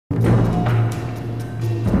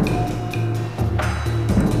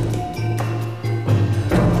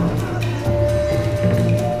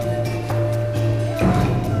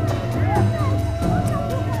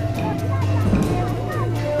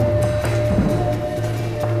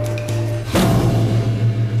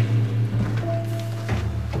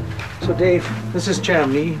Dave, this is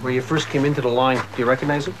Chamonix, where you first came into the line. Do you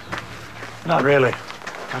recognize it? Not really.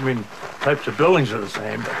 I mean, types of buildings are the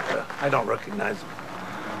same, but I don't recognize them.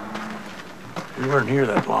 We weren't here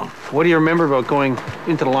that long. What do you remember about going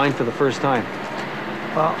into the line for the first time?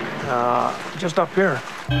 Well, just up here.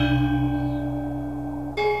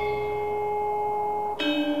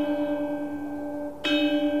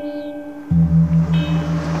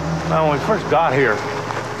 Well, when we first got here,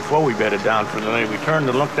 before we bedded down for the night, we turned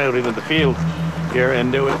and looked out into the field here,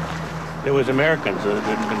 and there was Americans that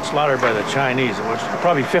had been slaughtered by the Chinese. It was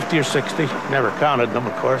probably 50 or 60. Never counted them,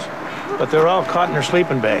 of course. But they were all caught in their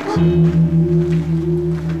sleeping bags.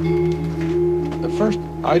 At first,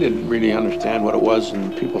 I didn't really understand what it was,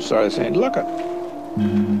 and people started saying, look it.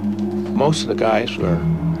 Most of the guys were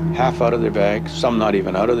half out of their bags, some not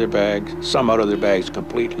even out of their bags, some out of their bags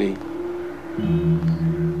completely.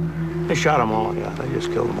 They shot them all, yeah. They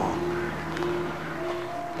just killed them all.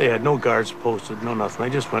 They had no guards posted, no nothing. They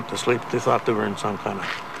just went to sleep. They thought they were in some kind of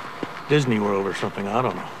Disney World or something. I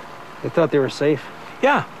don't know. They thought they were safe?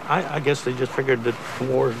 Yeah, I guess they just figured that the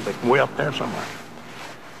war was like way up there somewhere.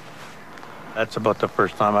 That's about the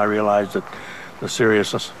first time I realized that the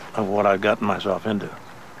seriousness of what I'd gotten myself into.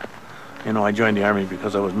 You know, I joined the Army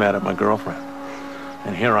because I was mad at my girlfriend.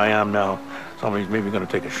 And here I am now. Somebody's maybe going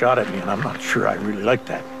to take a shot at me, and I'm not sure I really like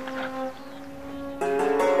that.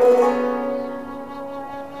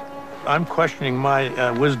 I'm questioning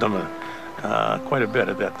my wisdom quite a bit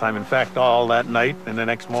at that time. In fact, all that night and the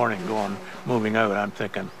next morning moving out, I'm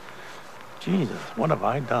thinking, Jesus, what have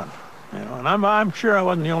I done? You know, and I'm sure I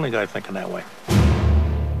wasn't the only guy thinking that way.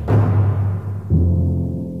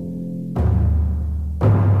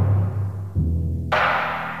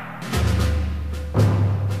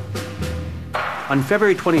 On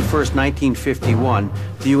February 21st, 1951,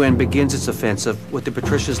 the UN begins its offensive with the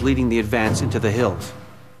Patricias leading the advance into the hills.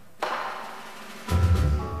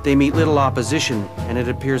 They meet little opposition, and it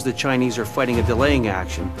appears the Chinese are fighting a delaying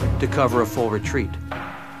action to cover a full retreat.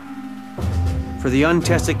 For the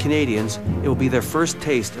untested Canadians, it will be their first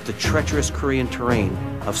taste of the treacherous Korean terrain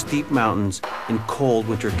of steep mountains in cold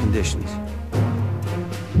winter conditions.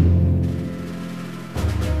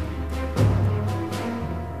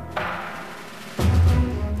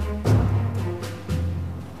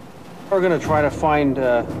 We're going to try to find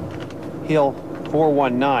Hill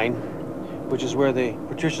 419, which is where the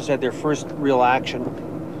Patricias had their first real action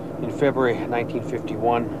in February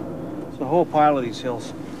 1951. It's a whole pile of these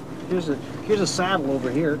hills. Here's a saddle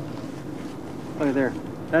over here. Look at there.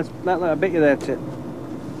 I bet you that's it.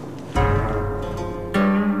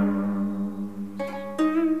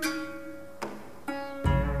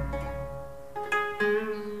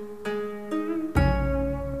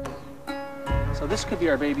 So this could be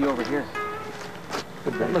our baby over here.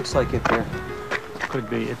 That looks like it there. Could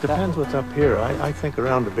be. It depends what's up here. I think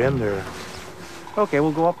around the bend there. Okay,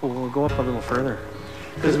 we'll go up a little further.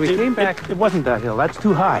 Because we came back. It wasn't that hill. That's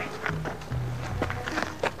too high.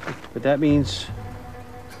 But that means.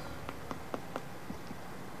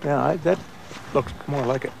 Yeah, that looks more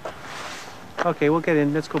like it. Okay, we'll get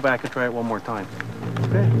in. Let's go back and try it one more time.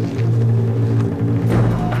 Okay.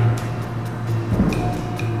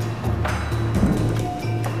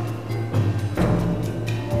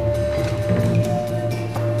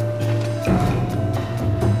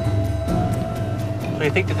 So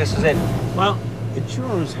you think that this is it? Well, it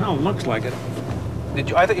sure as hell looks like it.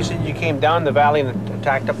 I thought you said you came down the valley and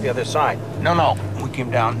attacked up the other side. No. We came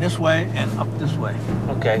down this way and up this way.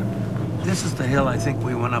 Okay. This is the hill I think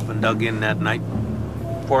we went up and dug in that night.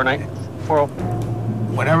 4-0.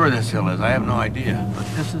 Whatever this hill is, I have no idea. But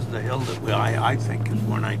this is the hill that I think is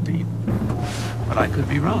 419. But I could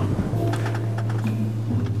be wrong.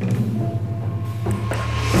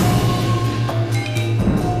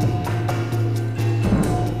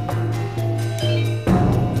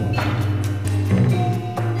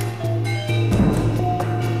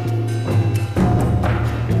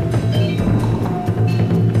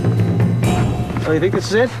 So you think this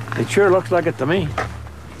is it? It sure looks like it to me.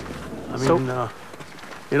 I mean,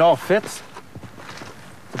 it all fits.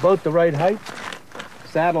 It's about the right height.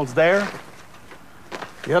 Saddle's there.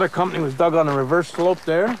 The other company was dug on the reverse slope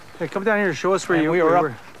there. Hey, come down here and show us where we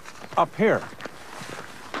were up here.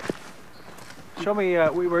 Show me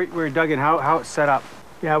we were dug in, how it's set up.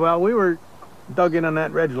 Yeah, well, we were dug in on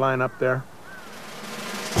that ridge line up there.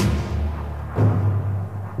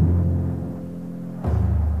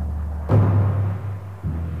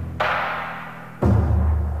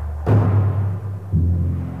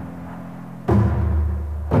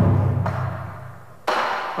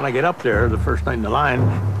 When I get up there, the first night in the line,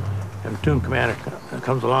 and the platoon commander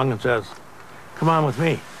comes along and says, "Come on with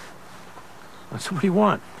me." I said, what do you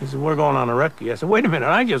want? He said, we're going on a recce. I said, wait a minute,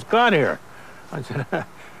 I just got here. I said,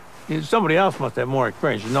 somebody else must have more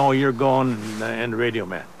experience. No, you're going and the radio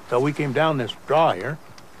man. So we came down this draw here,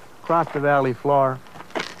 crossed the valley floor,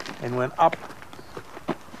 and went up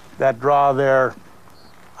that draw there,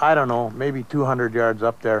 I don't know, maybe 200 yards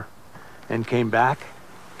up there, and came back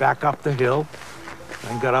up the hill,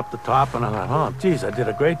 and got up the top, and I thought, oh, geez, I did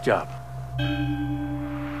a great job.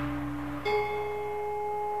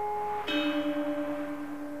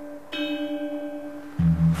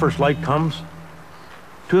 First light comes,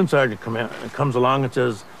 Toon Sergeant comes along and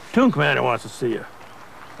says, Toon Commander wants to see you.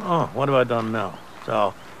 Oh, what have I done now?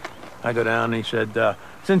 So I go down, and he said,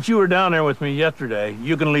 since you were down there with me yesterday,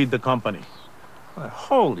 you can lead the company. I thought,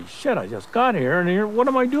 holy shit, I just got here, and here, what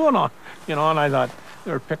am I doing on? You know, and I thought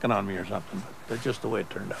they were picking on me or something. That's just the way it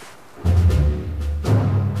turned out.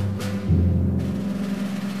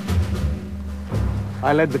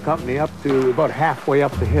 I led the company up to about halfway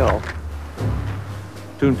up the hill.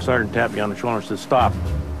 Toon Sergeant tapped me on the shoulder and said, stop.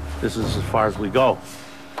 This is as far as we go.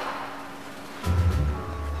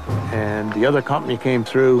 And the other company came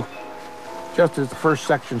through just as the first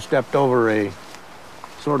section stepped over a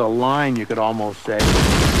sort of line, you could almost say.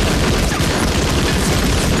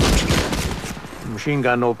 The machine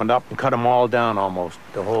gun opened up and cut them all down almost,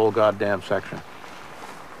 the whole goddamn section.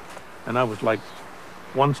 And I was like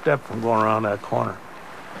one step from going around that corner.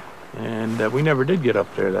 And we never did get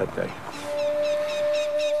up there that day.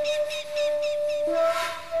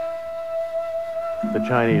 The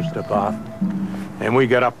Chinese took off, and we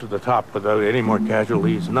got up to the top without any more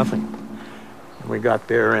casualties, nothing. And we got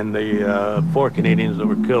there, and the 4 Canadians that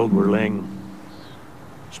were killed were laying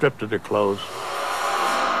stripped of their clothes.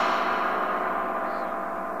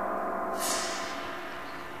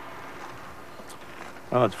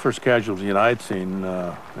 Well, it's the first casualty that I'd seen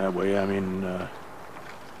that way. I mean,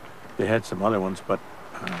 they had some other ones, but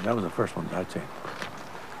that was the first one I'd seen.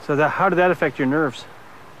 So how did that affect your nerves?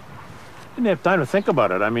 Didn't have time to think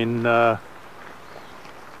about it. I mean,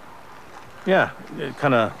 yeah,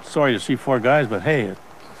 kind of sorry to see 4 guys, but hey,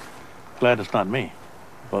 glad it's not me.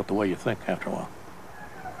 About the way you think after a while.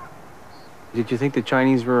 Did you think the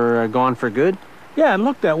Chinese were gone for good? Yeah, it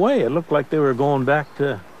looked that way. It looked like they were going back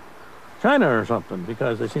to China or something,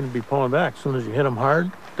 because they seemed to be pulling back. As soon as you hit them hard,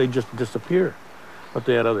 they just disappear. But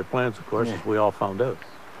they had other plans, of course, as we all found out.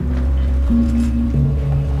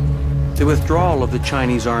 The withdrawal of the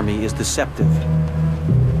Chinese army is deceptive.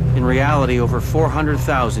 In reality, over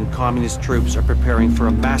 400,000 communist troops are preparing for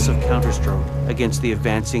a massive counterstroke against the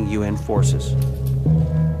advancing UN forces.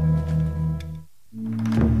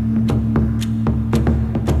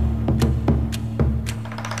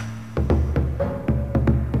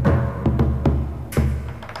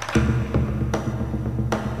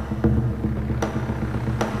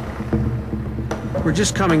 We're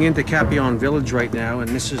just coming into Kap'yong village right now, and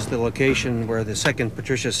this is the location where the second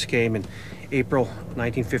Patricius came in April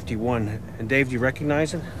 1951. And Dave, do you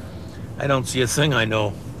recognize it? I don't see a thing I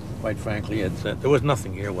know, quite frankly. There was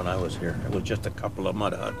nothing here when I was here. It was just a couple of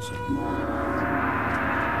mud huts.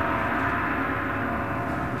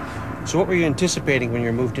 So what were you anticipating when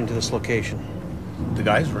you moved into this location? The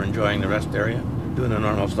guys were enjoying the rest area, doing the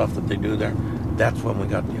normal stuff that they do there. That's when we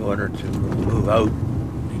got the order to move out.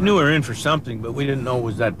 We knew we were in for something, but we didn't know it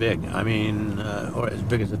was that big. I mean, or as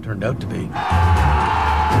big as it turned out to be.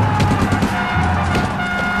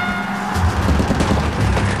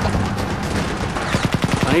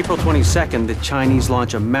 On April 22nd, the Chinese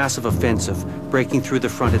launch a massive offensive, breaking through the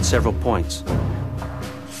front at several points.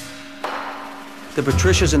 The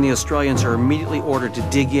Patricias and the Australians are immediately ordered to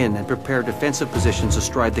dig in and prepare defensive positions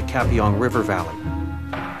astride the Kap'yong River Valley.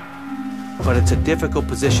 But it's a difficult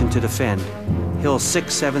position to defend. Hill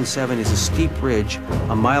 677 is a steep ridge,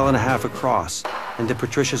 1.5 miles across, and the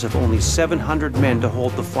Patricias have only 700 men to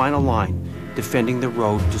hold the final line, defending the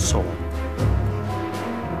road to Seoul.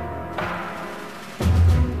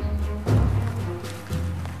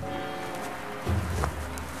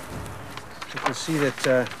 You can see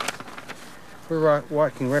that we're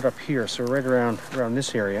walking right up here, so we're right around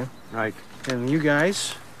this area. Right. And you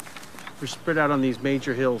guys, we're spread out on these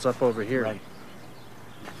major hills up over here. Right.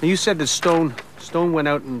 Now you said that Stone went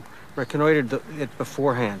out and reconnoitered it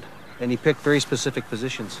beforehand, and he picked very specific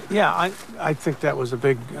positions. Yeah, I think that was a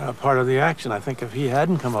big part of the action. I think if he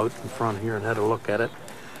hadn't come out in front here and had a look at it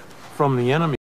from the enemy,